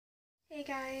Hey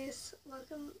guys,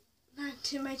 welcome back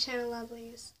to my channel,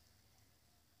 lovelies.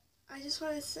 I just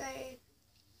want to say,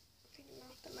 taking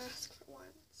off the mask for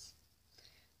once,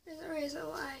 there's a reason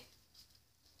why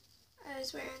I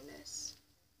was wearing this.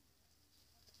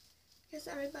 Because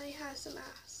everybody has a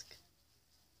mask.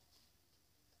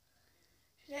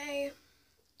 Today,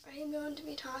 I am going to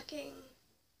be talking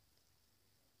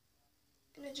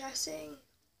and addressing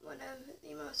one of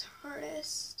the most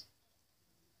hardest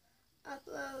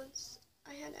uploads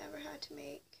I had ever had to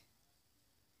make,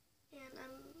 and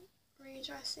I'm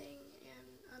readdressing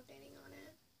and updating on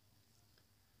it.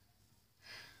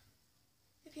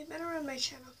 If you've been around my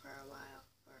channel for a while,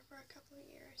 or for a couple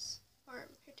of years, or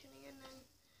if you're tuning in, then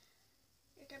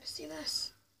you're gonna see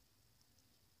this.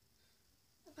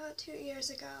 About 2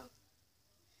 years ago,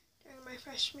 during my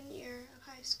freshman year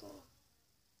of high school,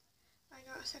 I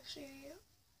got sexually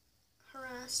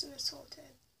harassed and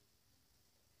assaulted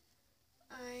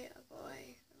by a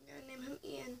boy. I'm gonna name him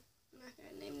Ian. I'm not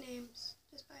gonna name names,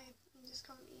 just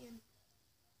call him Ian.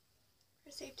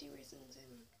 For safety reasons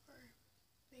and for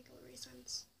legal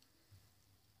reasons.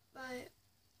 But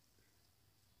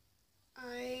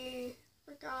I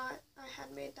forgot I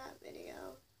had made that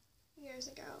video years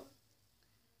ago.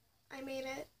 I made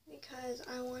it because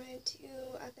I wanted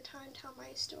to, at the time, tell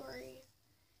my story.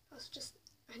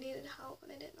 I needed help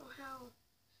and I didn't know how.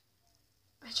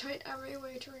 I tried every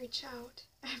way to reach out,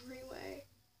 every way.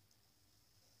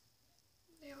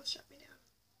 They all shut me down.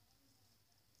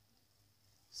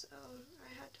 So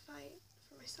I had to fight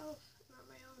for myself, not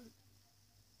my own.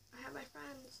 I had my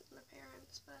friends and my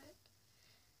parents, but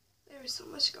there was so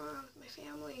much going on with my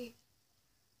family.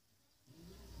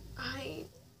 I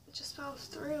just fell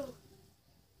through.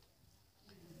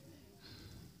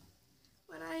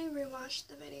 When I rewatched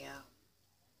the video,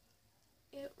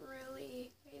 it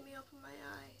really made me open my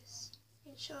eyes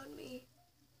and showed me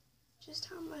just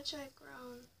how much I've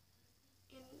grown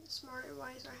and smarter and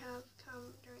wiser I have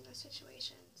come during those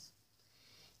situations.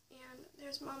 And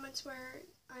there's moments where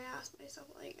I ask myself,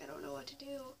 I don't know what to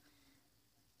do.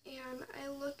 And I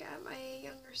look at my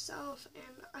younger self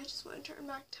and I just want to turn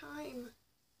back time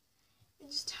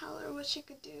and just tell her what she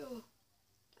could do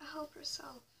to help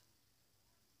herself,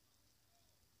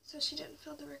 so she didn't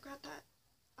feel the regret that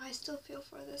I still feel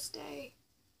for this day.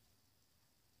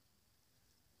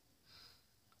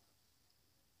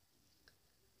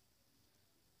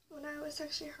 When I was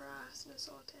sexually harassed and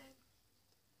assaulted,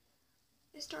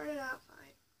 it started out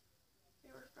fine.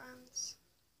 We were friends.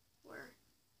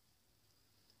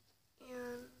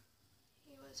 And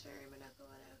he was very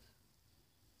manipulative.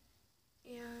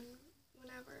 And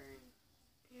whenever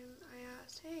I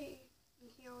asked, hey, and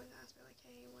he always asked me,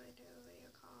 hey, you want to do a video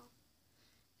call?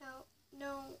 Now,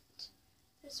 note,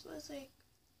 this was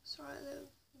sort of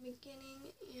the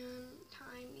beginning and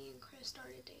time me and Chris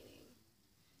started dating.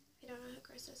 If you don't know who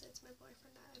Chris is, it's my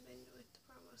boyfriend that I've been with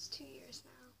for almost 2 years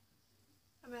now.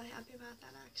 I'm really happy about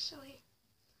that, actually.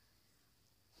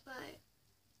 But,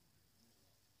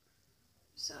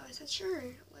 so I said, sure,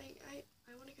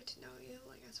 I want to get to know you,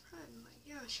 as a friend.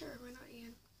 Yeah, sure, why not,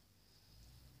 Ian?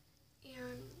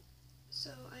 And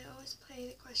so I always play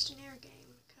the questionnaire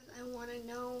game, because I want to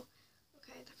know,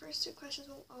 okay, the first 2 questions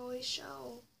will always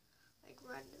show,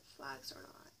 red flags or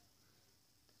not.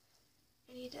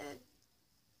 And he did.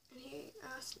 And he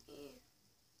asked me,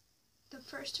 the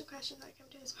first 2 questions that came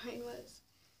to his mind was,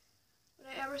 would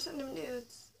I ever send him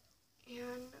nudes?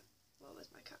 And what was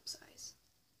my cup size?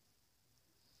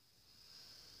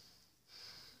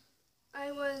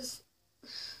 I was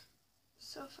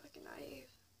so fucking naive.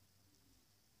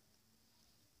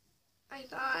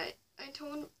 I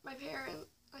told my parents,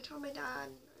 I told my dad,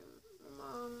 my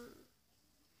mom,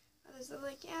 others, they're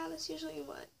yeah, that's usually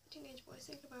what teenage boys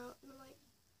think about. And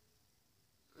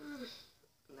I'm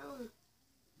no.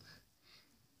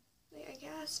 I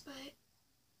guess, but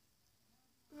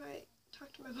when I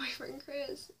talked to my boyfriend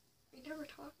Chris, we never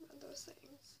talked about those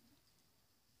things.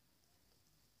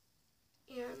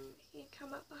 And he'd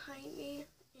come up behind me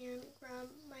and grab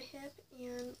my hip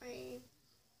and my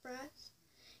breast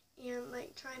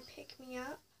and try and pick me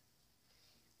up.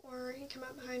 Or he'd come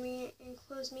up behind me and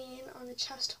close me in on a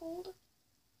chest hold.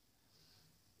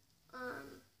 I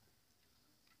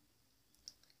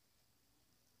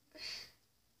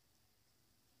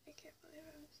can't believe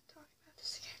I'm talking about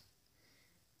this again.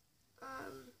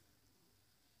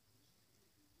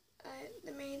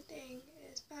 The main thing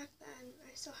is, back then,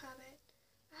 I still have it,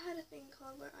 I had a thing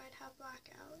called where I'd have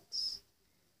blackouts,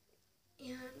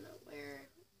 and where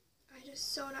I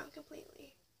just zone out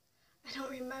completely. I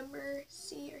don't remember,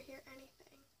 see, or hear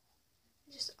anything.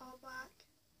 It's just all black.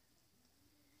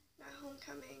 At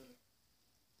homecoming,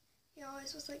 he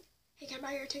always was like, hey, can I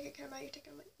buy your ticket? Can I buy your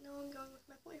ticket? I'm like, no, I'm going with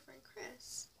my boyfriend,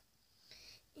 Chris.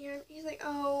 And he's like,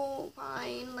 oh,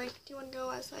 fine. Like, do you want to go?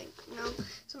 I was like, no.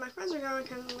 So my friends are going,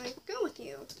 can I, like, go with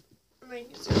you? I'm like,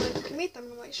 so like, you can meet them.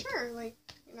 I'm like, sure. Like,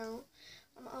 you know,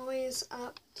 I'm always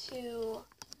up to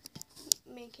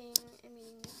making and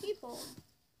meeting new people.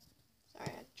 Sorry, I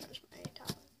had to charge my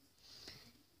tablet.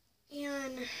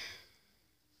 And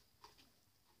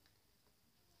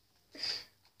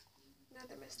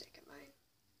another mistake of mine.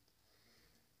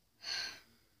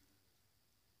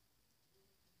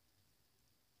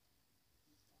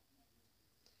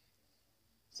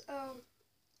 So,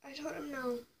 I told him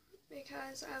no,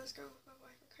 because I was going with my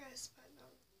boyfriend Chris, but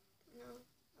no,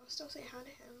 I'll still say hi to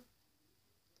him.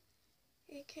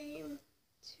 He came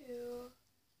to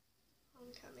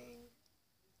homecoming,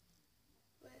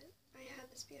 but I had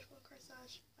this beautiful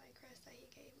corsage by Chris that he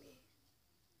gave me.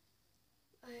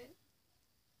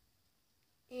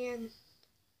 And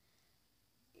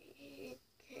he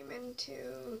came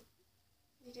into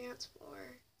the dance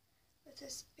floor with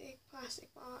this big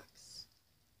plastic box.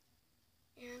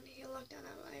 And he looked down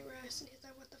at my wrist and he's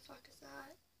like, what the fuck is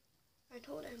that? I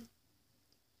told him,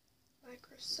 my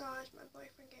corsage my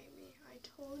boyfriend gave me. I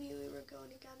told you we were going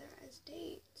together as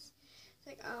dates. He's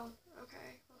like, oh,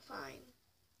 okay, well, fine.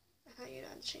 I thought you'd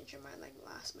had to change your mind like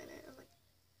last minute. I'm like,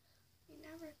 we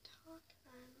never talked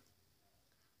then.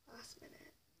 Last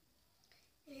minute.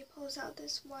 And he pulls out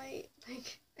this white,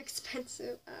 like,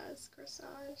 expensive ass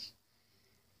corsage.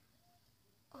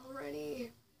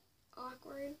 Already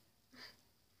awkward.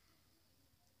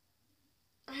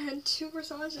 I had 2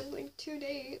 corsages, like 2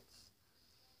 dates.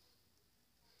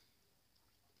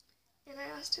 And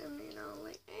I asked him, you know,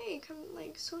 like, hey, come,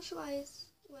 like, socialize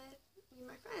with me and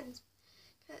my friends.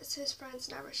 Because his friends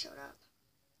never showed up.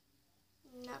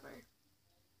 Never.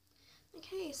 Like,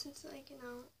 hey, since, like, you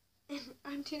know,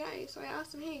 I'm too nice. So I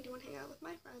asked him, hey, do you want to hang out with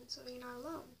my friends so you're not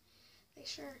alone? Like,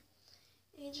 sure.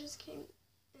 And he just came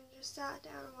and just sat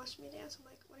down and watched me dance. I'm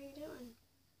like, what are you doing?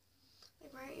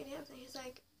 Like, why aren't you dancing? He's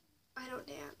like, I don't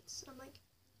dance. I'm like,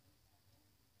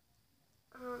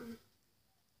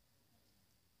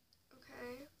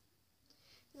 okay.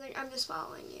 He's like, I'm just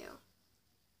following you.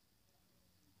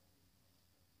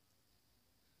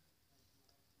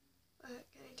 But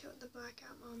getting to the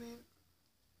blackout moment,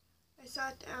 I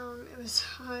sat down, it was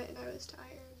hot and I was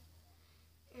tired,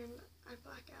 and I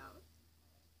black out.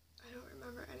 I don't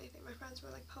remember anything. My friends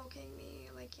were like poking me,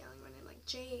 like yelling my name, like,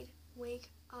 Jade, wake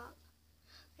up.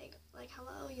 Like,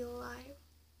 hello, you alive?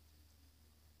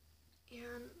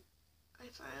 And I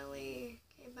finally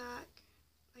came back,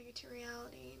 like, to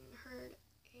reality and heard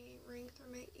a ring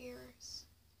through my ears.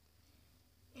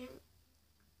 And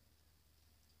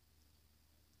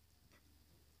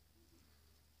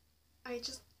I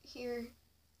just hear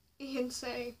Ian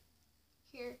say,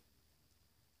 here,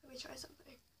 let me try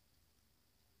something.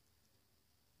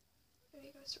 And he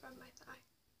goes to rub my thigh.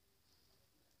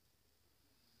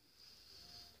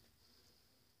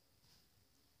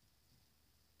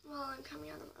 While I'm coming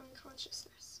out of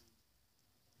unconsciousness.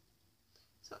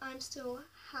 So I'm still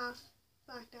half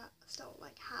blacked out, still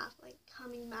like half like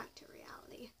coming back to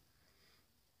reality.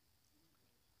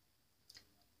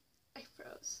 I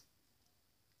froze.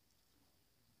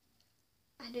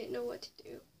 I didn't know what to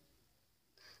do.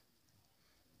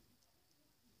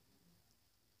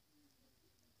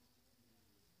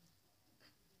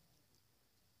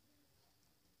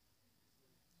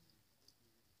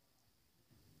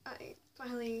 I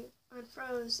finally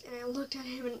unfroze and I looked at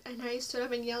him and I stood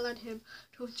up and yelled at him,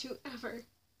 don't you ever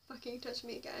fucking touch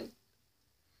me again.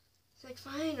 He's like,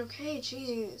 fine, okay,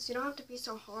 jeez, you don't have to be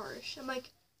so harsh. I'm like,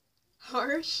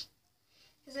 harsh?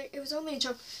 He's like, it was only a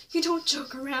joke. You don't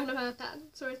joke around about that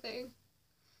sort of thing.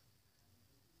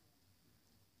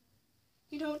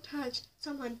 You don't touch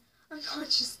someone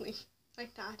unconsciously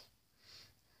like that.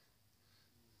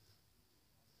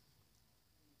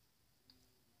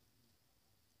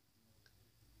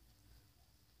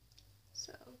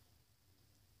 So,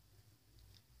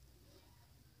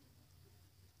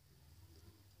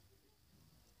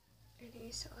 and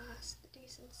he still has the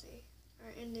decency,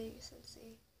 or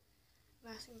indecency,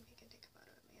 of asking if he can take a photo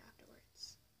of me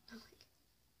afterwards. I'm like,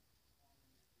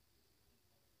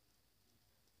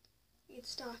 he'd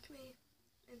stalk me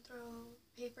and throw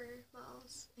paper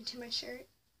balls into my shirt,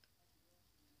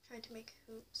 trying to make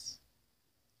hoops.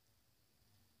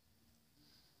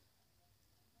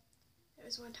 There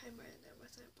was one time where there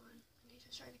wasn't one, and he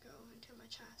just tried to go into my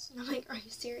chest, and I'm like, are you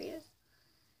serious?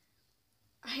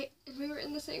 And we were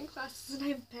in the same classes, and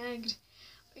I begged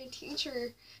my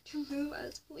teacher to move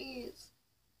us, please.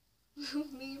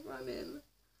 Move me from him.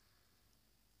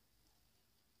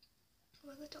 It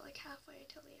wasn't until like halfway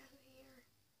till the end of the year.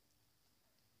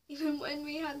 Even when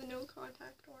we had the no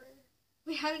contact order.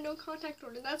 We had a no contact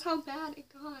order. That's how bad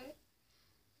it got.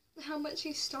 How much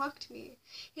he stalked me.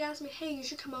 He asked me, hey, you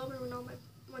should come over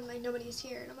when like nobody's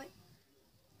here. And I'm like,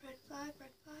 red flag, red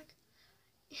flag.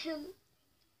 And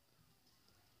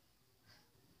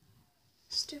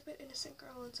stupid innocent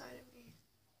girl inside of me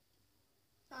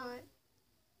thought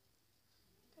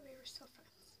that we were still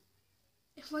friends.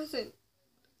 It wasn't.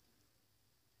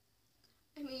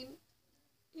 I mean,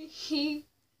 he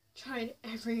tried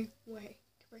every way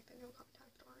to break the no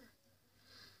contact order.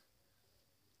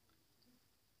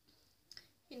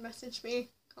 He'd message me,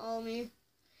 call me,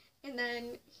 and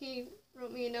then he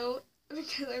wrote me a note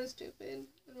because I was stupid and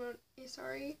wrote a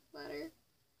sorry letter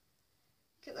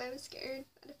because I was scared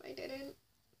that if I didn't,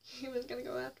 he was going to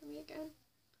go after me again.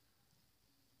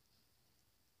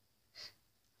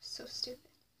 So stupid.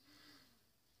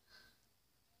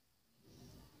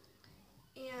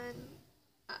 And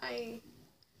he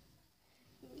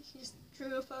just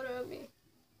drew a photo of me.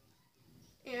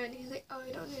 And he's like, oh,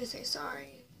 you don't need to say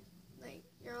sorry. Like,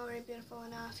 you're already beautiful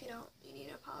enough. You need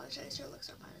to apologize. Your looks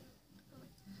are fine.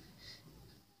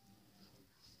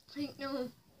 I'm like,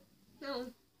 no,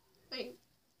 like,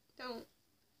 don't.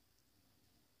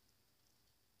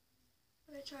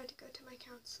 But I tried to go to my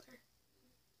counselor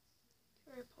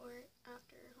to report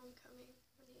after homecoming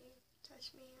when he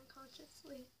touched me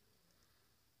unconsciously.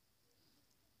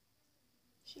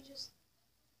 She just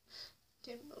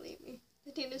didn't believe me.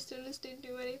 The dean of students didn't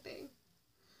do anything.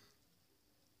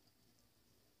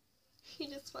 He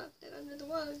just swept it under the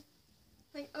rug.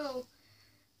 Like, oh,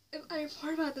 if I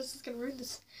report about this, it's going to ruin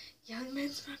this young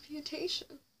man's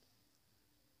reputation.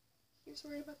 He was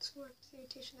worried about the school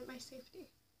reputation and my safety.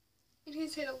 And he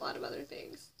said a lot of other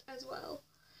things as well,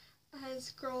 as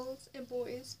girls and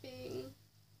boys being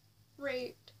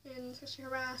raped and sexually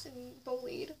harassed and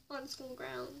bullied on school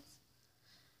grounds.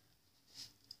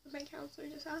 My counselor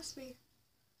just asked me,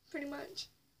 pretty much,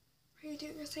 are you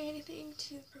doing or say anything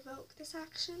to provoke this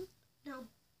action? No.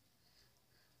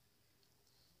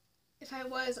 If I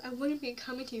was, I wouldn't be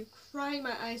coming to you crying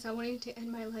my eyes out wanting to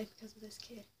end my life because of this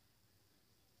kid.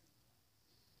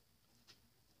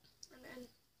 And then,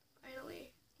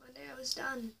 finally, one day I was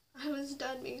done. I was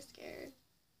done being scared.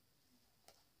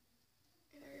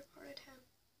 And I reported him.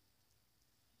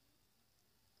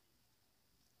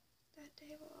 That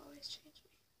day will always change me.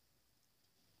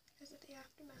 Because of the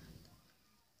aftermath.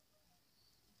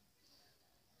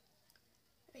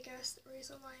 I guess the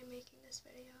reason why I'm making this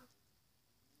video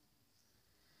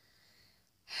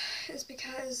is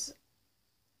because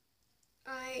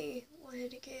I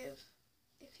wanted to give,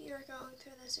 if you're going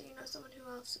through this or you know someone who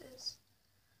else is,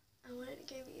 I wanted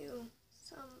to give you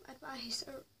some advice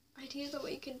or ideas on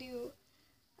what you can do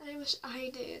that I wish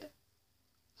I did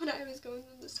when I was going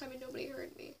through this time and nobody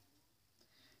heard me.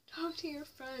 Talk to your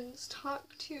friends,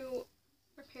 talk to your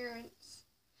parents,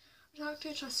 or talk to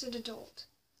a trusted adult.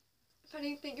 If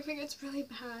anything, if it gets really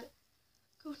bad,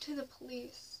 go to the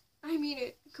police. I mean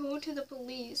it, go to the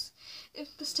police.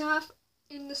 If the staff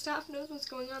knows what's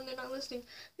going on, they're not listening,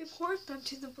 report them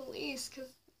to the police,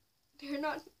 because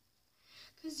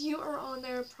you are on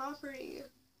their property.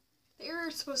 They are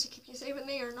supposed to keep you safe and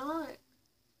they are not.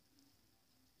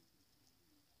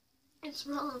 It's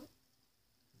wrong.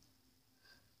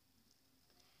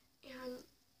 And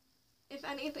if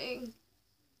anything,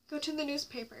 go to the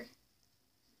newspaper.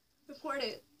 Report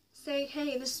it. Say,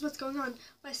 hey, this is what's going on.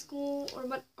 My school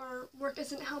or work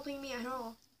isn't helping me at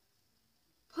all.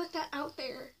 Put that out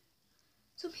there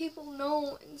so people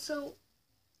know and so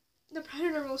the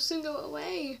predator will soon go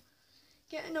away.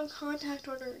 Get a no contact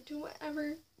order. Do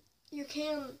whatever you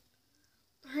can.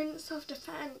 Learn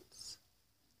self-defense.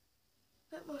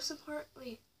 But most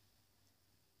importantly,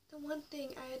 the one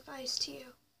thing I advise to you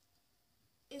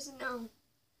is know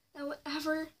that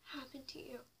whatever happened to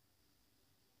you,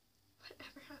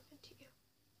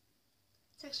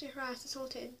 sexually harassed,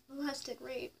 assaulted, molested,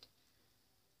 raped,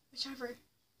 whichever,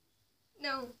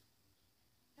 know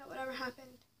that whatever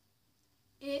happened,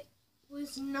 it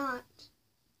was not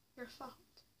your fault.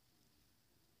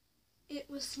 It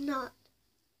was not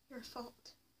your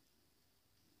fault.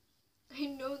 I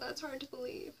know that's hard to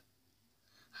believe.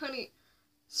 Honey,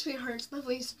 sweethearts,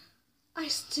 lovelies, I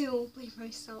still blame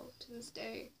myself to this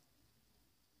day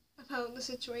about the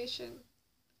situation.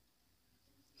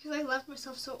 Because I left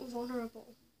myself so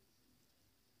vulnerable.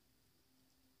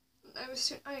 I was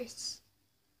too nice.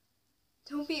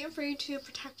 Don't be afraid to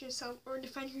protect yourself or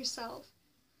defend yourself.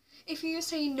 If you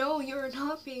say no, you're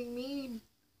not being mean.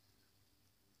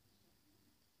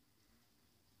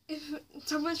 if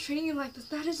someone's treating you like this,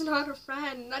 that is not a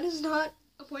friend. That is not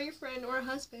a boyfriend or a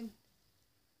husband.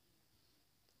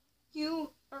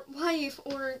 You or wife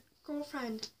or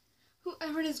girlfriend,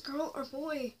 whoever it is, girl or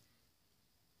boy,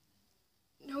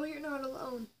 know you're not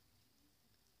alone.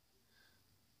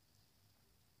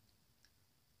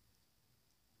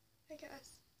 I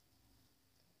guess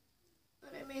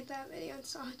when I made that video and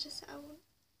saw just how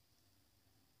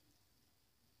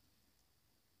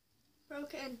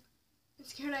broken and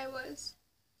scared I was,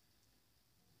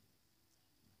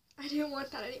 I didn't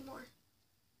want that anymore.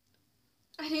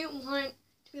 I didn't want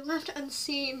to be left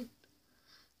unseen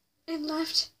and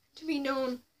left to be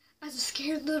known as a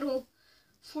scared little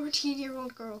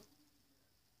 14-year-old girl.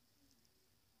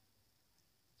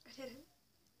 I didn't.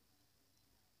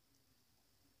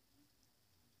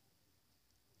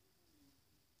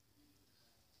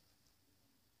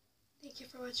 Thank you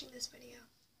for watching this video.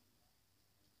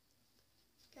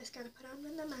 You guys gotta put on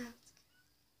the mask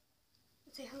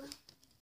and say hello.